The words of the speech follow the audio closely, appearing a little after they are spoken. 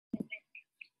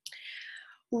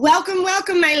Welcome,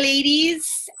 welcome, my ladies.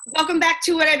 Welcome back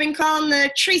to what I've been calling the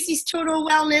Tracy's Total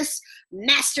Wellness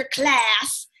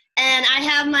Masterclass. And I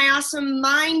have my awesome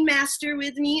mind master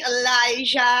with me,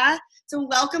 Elijah. So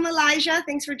welcome, Elijah.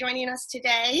 Thanks for joining us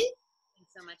today.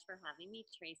 Thanks so much for having me,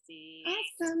 Tracy.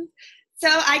 Awesome. So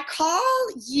I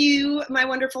call you, my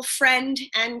wonderful friend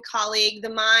and colleague, the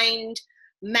mind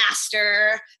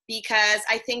master, because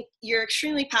I think you're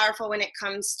extremely powerful when it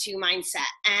comes to mindset.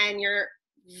 And you're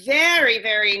very,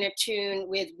 very in tune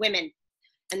with women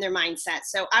and their mindset.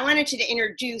 So I wanted to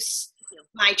introduce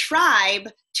my tribe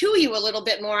to you a little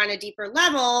bit more on a deeper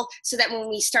level so that when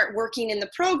we start working in the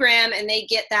program and they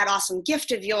get that awesome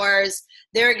gift of yours,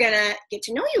 they're going to get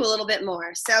to know you a little bit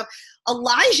more. So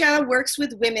Elijah works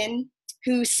with women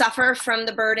who suffer from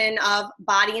the burden of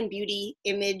body and beauty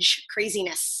image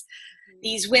craziness.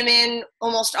 These women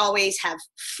almost always have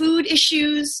food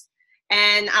issues,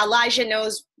 and Elijah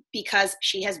knows because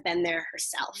she has been there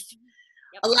herself.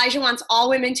 Yep. Elijah wants all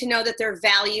women to know that their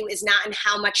value is not in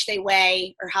how much they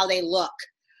weigh or how they look.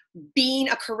 Being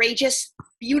a courageous,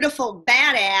 beautiful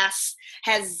badass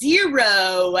has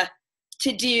zero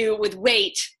to do with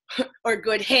weight or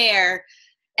good hair,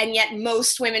 and yet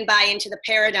most women buy into the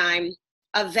paradigm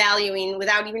of valuing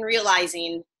without even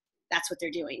realizing that's what they're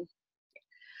doing.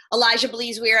 Elijah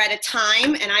believes we are at a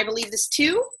time, and I believe this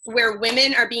too, where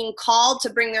women are being called to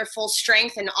bring their full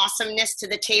strength and awesomeness to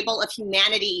the table of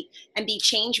humanity and be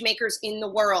change makers in the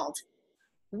world.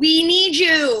 We need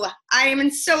you. I am in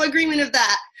so agreement of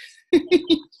that.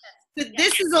 So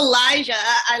this is Elijah.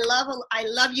 I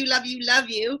love you, love you, love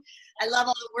you. I love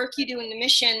all the work you do and the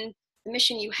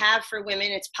mission you have for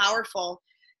women. It's powerful.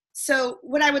 So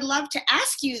what I would love to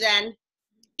ask you then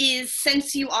is,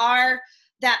 since you are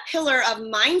that pillar of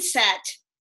mindset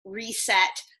reset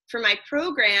for my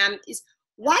program, is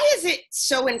why is it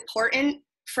so important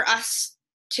for us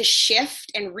to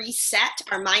shift and reset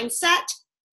our mindset?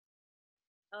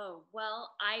 Oh, well,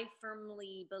 I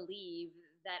firmly believe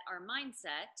that our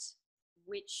mindset,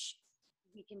 which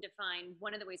we can define,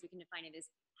 one of the ways we can define it is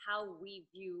how we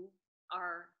view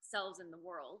ourselves in the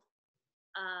world,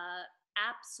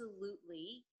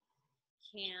 absolutely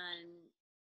can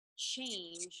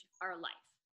change our life.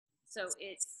 So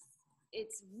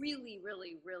it's really,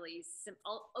 really, really simple.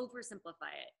 I'll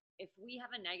oversimplify it. If we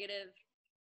have a negative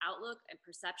outlook and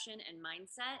perception and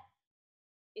mindset,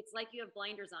 it's like you have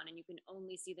blinders on and you can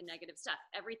only see the negative stuff.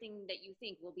 Everything that you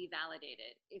think will be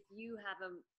validated. If you have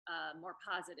a more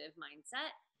positive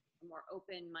mindset, a more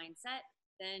open mindset,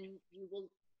 then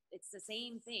it's the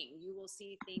same thing. You will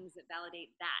see things that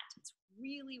validate that. It's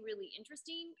really, really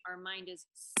interesting. Our mind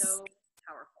is so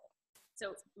powerful.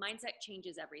 So mindset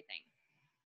changes everything.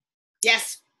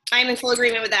 Yes, I'm in full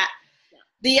agreement with that. Yeah.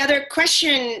 The other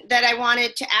question that I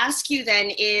wanted to ask you then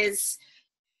is,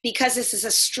 because this is a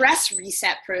stress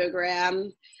reset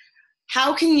program,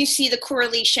 how can you see the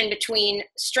correlation between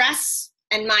stress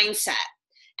and mindset?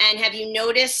 And have you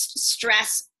noticed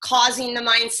stress causing the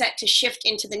mindset to shift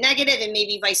into the negative, and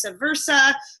maybe vice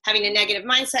versa, having a negative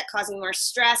mindset causing more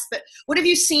stress? But what have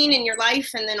you seen in your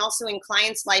life and then also in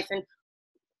clients' life, and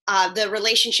the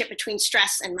relationship between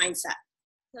stress and mindset?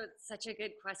 So it's such a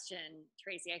good question,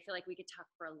 Tracy. I feel like we could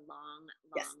talk for a long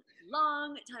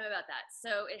time about that.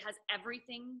 So it has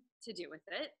everything to do with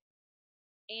it.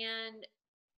 And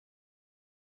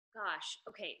gosh,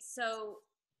 okay. So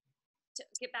to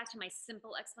get back to my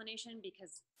simple explanation,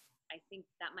 because I think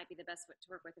that might be the best way to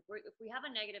work with. If we have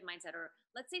a negative mindset, or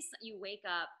let's say you wake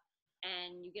up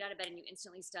and you get out of bed and you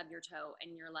instantly stub your toe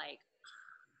and you're like,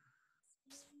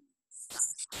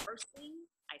 sucks. First thing,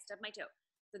 I stubbed my toe.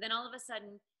 So then all of a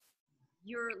sudden,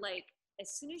 you're like,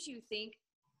 as soon as you think,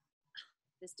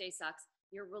 this day sucks,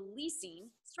 you're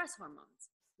releasing stress hormones.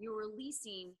 You're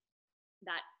releasing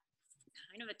that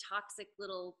kind of a toxic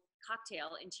little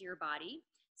cocktail into your body.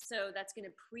 So that's going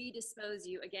to predispose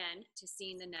you, again, to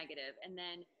seeing the negative. And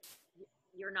then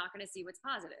you're not going to see what's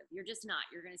positive. You're just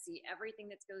not. You're going to see everything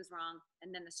that goes wrong.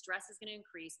 And then the stress is going to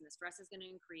increase, and the stress is going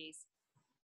to increase.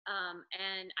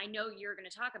 And I know you're going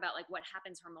to talk about like what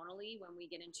happens hormonally when we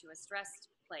get into a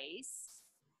stressed place.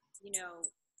 You know,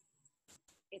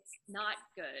 it's not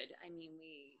good. I mean,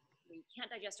 we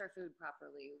can't digest our food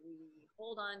properly. We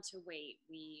hold on to weight.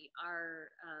 We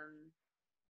are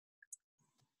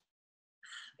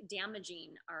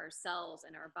damaging ourselves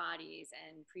and our bodies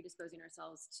and predisposing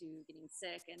ourselves to getting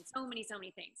sick and so many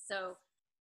things. So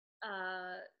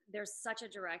there's such a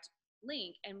direct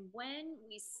link. And when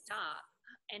we stop,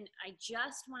 and I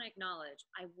just want to acknowledge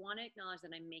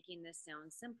that I'm making this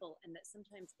sound simple and that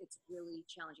sometimes it's really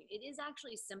challenging. It is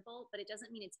actually simple, but it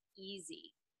doesn't mean it's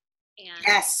easy. And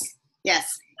yes.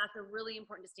 that's that's a really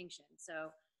important distinction. So,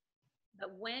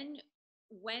 but when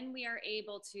we are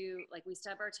able to, like, we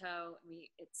stub our toe,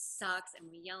 it sucks, and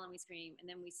we yell and we scream, and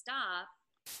then we stop,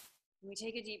 and we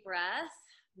take a deep breath,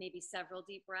 maybe several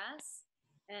deep breaths,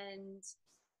 and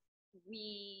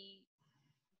we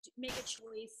make a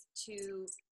choice to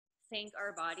thank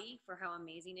our body for how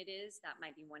amazing it is. That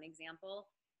might be one example.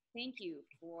 Thank you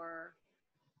for,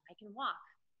 I can walk,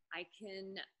 I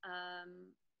can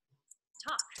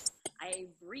talk, I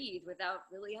breathe without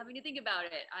really having to think about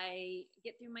it, I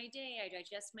get through my day, I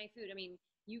digest my food. I mean,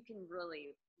 you can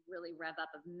really, really rev up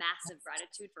a massive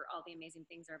gratitude for all the amazing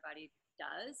things our body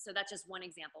does. So that's just one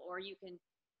example. Or you can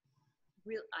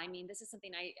I mean, this is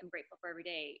something I am grateful for every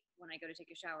day when I go to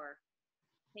take a shower.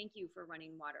 Thank you for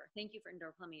running water. Thank you for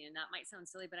indoor plumbing. And that might sound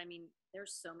silly, but I mean, there's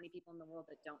so many people in the world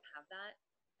that don't have that.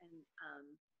 And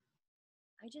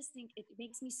I just think it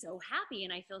makes me so happy,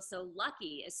 and I feel so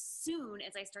lucky as soon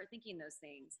as I start thinking those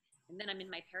things. And then I'm in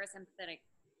my parasympathetic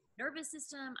nervous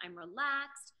system. I'm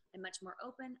relaxed. I'm much more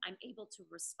open. I'm able to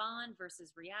respond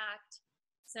versus react.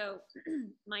 So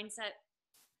mindset,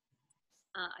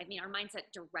 I mean, our mindset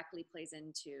directly plays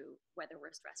into whether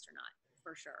we're stressed or not,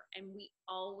 for sure. And we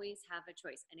always have a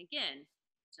choice. And again,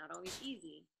 it's not always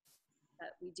easy, but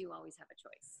we do always have a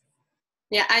choice.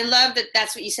 Yeah, I love that.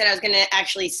 That's what you said. I was going to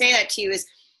actually say that to you. Is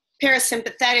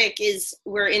parasympathetic is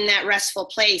we're in that restful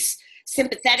place.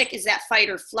 Sympathetic is that fight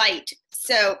or flight.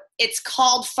 So it's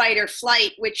called fight or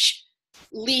flight, which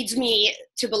leads me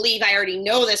to believe, I already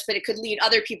know this, but it could lead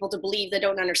other people to believe that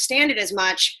don't understand it as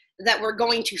much, that we're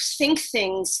going to think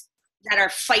things that are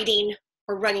fighting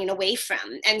or running away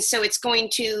from. And so it's going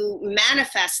to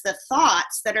manifest the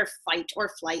thoughts that are fight or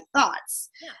flight thoughts.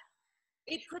 Yeah.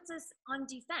 It puts us on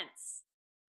defense.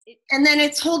 And then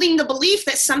it's holding the belief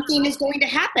that something is going to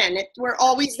happen. We're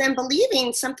always then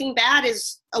believing something bad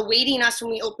is awaiting us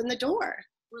when we open the door.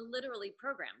 We're literally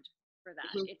programmed for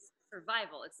that. Mm-hmm. It's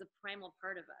survival. It's the primal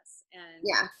part of us. And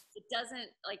it doesn't,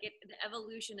 the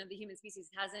evolution of the human species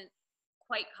hasn't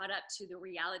quite caught up to the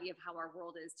reality of how our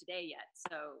world is today yet.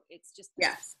 So it's just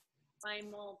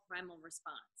primal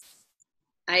response.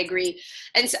 I agree.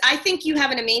 And so I think you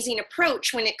have an amazing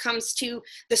approach when it comes to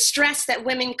the stress that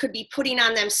women could be putting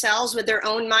on themselves with their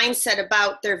own mindset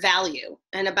about their value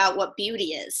and about what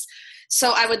beauty is.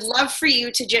 So I would love for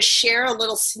you to just share a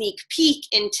little sneak peek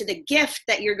into the gift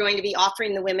that you're going to be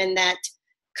offering the women that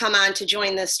come on to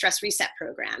join the Stress Reset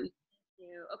program. Thank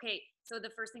you. Okay. So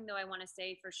the first thing, though, I want to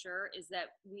say for sure is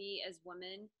that we as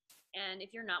women, and if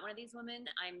you're not one of these women,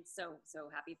 I'm so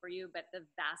happy for you, but the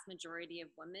vast majority of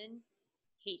women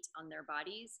hate on their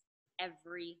bodies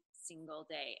every single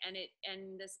day. And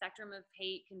the spectrum of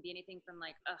hate can be anything from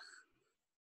like, ugh,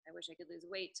 I wish I could lose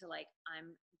weight, to like,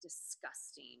 I'm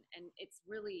disgusting. And it's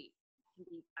really,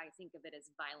 I think of it as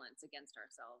violence against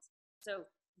ourselves. So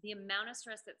the amount of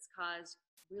stress that's caused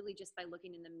really just by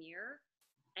looking in the mirror,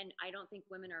 and I don't think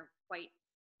women are quite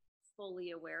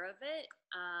fully aware of it,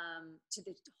 to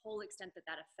the whole extent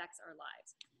that affects our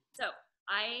lives. So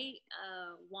I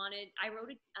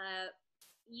wrote a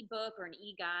ebook or an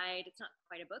e-guide. It's not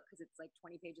quite a book because it's like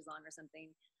 20 pages long or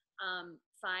something.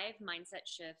 5 mindset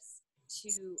shifts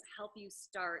to help you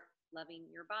start loving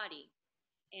your body.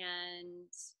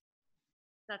 And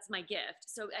that's my gift.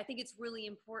 So I think it's really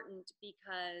important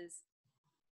because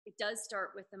it does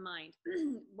start with the mind.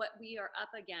 What we are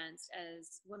up against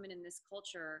as women in this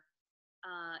culture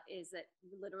is that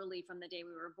literally from the day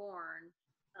we were born,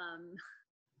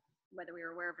 whether we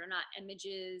were aware of it or not,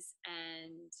 images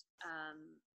and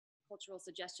cultural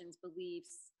suggestions,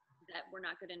 beliefs that we're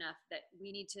not good enough, that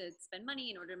we need to spend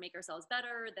money in order to make ourselves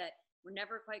better, that we're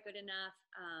never quite good enough.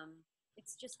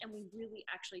 It's just, and we really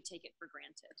actually take it for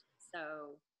granted.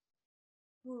 So,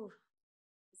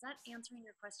 is that answering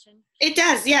your question? It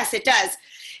does. Yes, it does.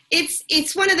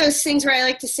 It's one of those things where I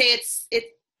like to say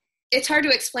it's hard to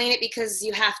explain it because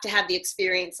you have to have the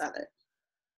experience of it.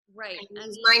 Right.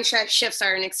 And mindset shifts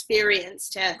are an experience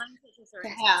to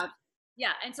have.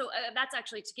 Yeah. And so that's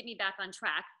actually, to get me back on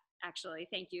track, actually,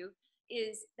 thank you,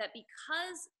 is that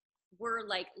because we're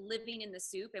like living in the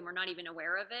soup and we're not even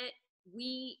aware of it,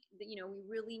 we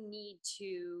really need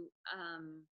to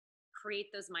create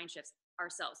those mind shifts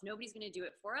ourselves. Nobody's going to do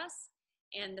it for us.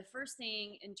 And the first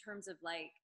thing in terms of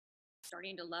like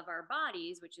starting to love our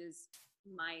bodies, which is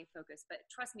my focus, but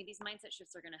trust me, these mindset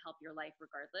shifts are going to help your life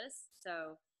regardless.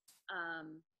 So,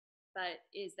 but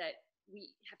is that we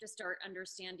have to start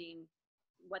understanding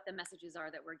what the messages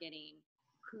are that we're getting,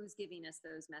 who's giving us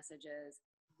those messages,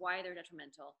 why they're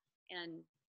detrimental. And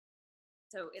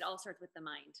so it all starts with the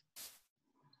mind.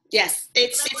 Yes,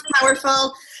 it's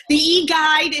powerful. The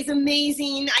e-guide is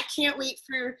amazing. I can't wait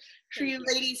for you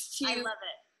ladies I to love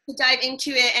it. dive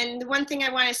into it. And the one thing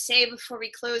I want to say before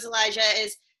we close, Elijah,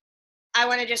 is I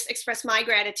want to just express my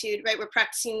gratitude, right? We're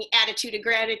practicing the attitude of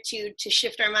gratitude to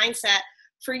shift our mindset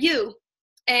for you,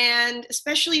 and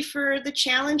especially for the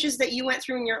challenges that you went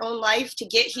through in your own life to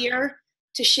get here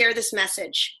to share this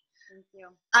message. Thank you.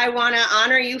 I want to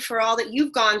honor you for all that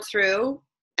you've gone through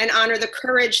and honor the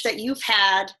courage that you've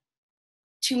had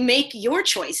to make your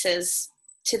choices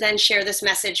to then share this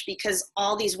message, because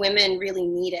all these women really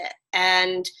need it.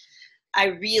 And I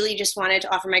really just wanted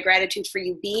to offer my gratitude for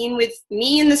you being with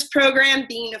me in this program,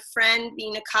 being a friend,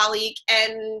 being a colleague,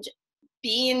 and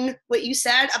being what you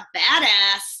said, a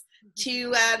badass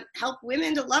to help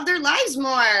women to love their lives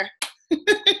more.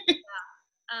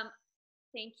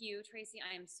 Thank you, Tracy.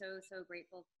 I am so, so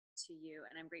grateful to you,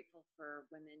 and I'm grateful for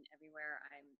women everywhere.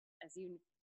 As you,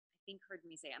 I think, heard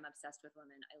me say, I'm obsessed with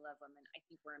women. I love women. I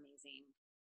think we're amazing.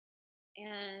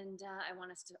 And I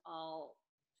want us to all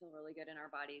feel really good in our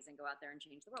bodies and go out there and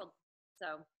change the world.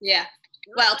 So yeah,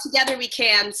 well, together we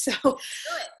can. So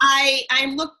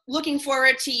I'm looking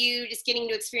forward to you just getting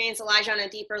to experience Elijah on a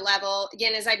deeper level.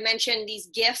 Again, as I've mentioned, these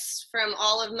gifts from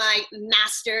all of my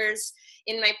masters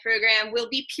in my program will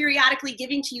be periodically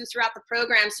giving to you throughout the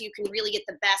program, so you can really get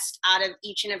the best out of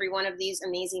each and every one of these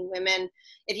amazing women.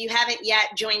 If you haven't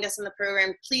yet joined us in the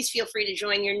program, please feel free to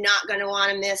join. You're not going to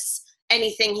want to miss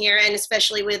anything here, and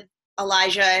especially with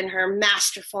Elijah and her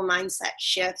masterful mindset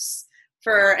shifts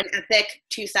for an epic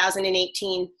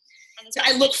 2018. So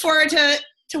I look forward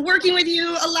to working with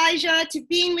you, Elijah, to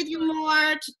being with you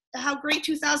more, to how great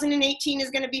 2018 is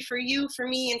going to be for you, for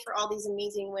me, and for all these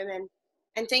amazing women.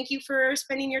 And thank you for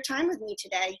spending your time with me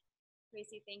today.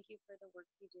 Tracy, thank you for the work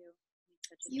you do.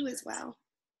 You as well.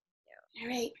 All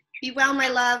right. Be well, my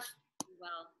love. Be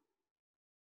well.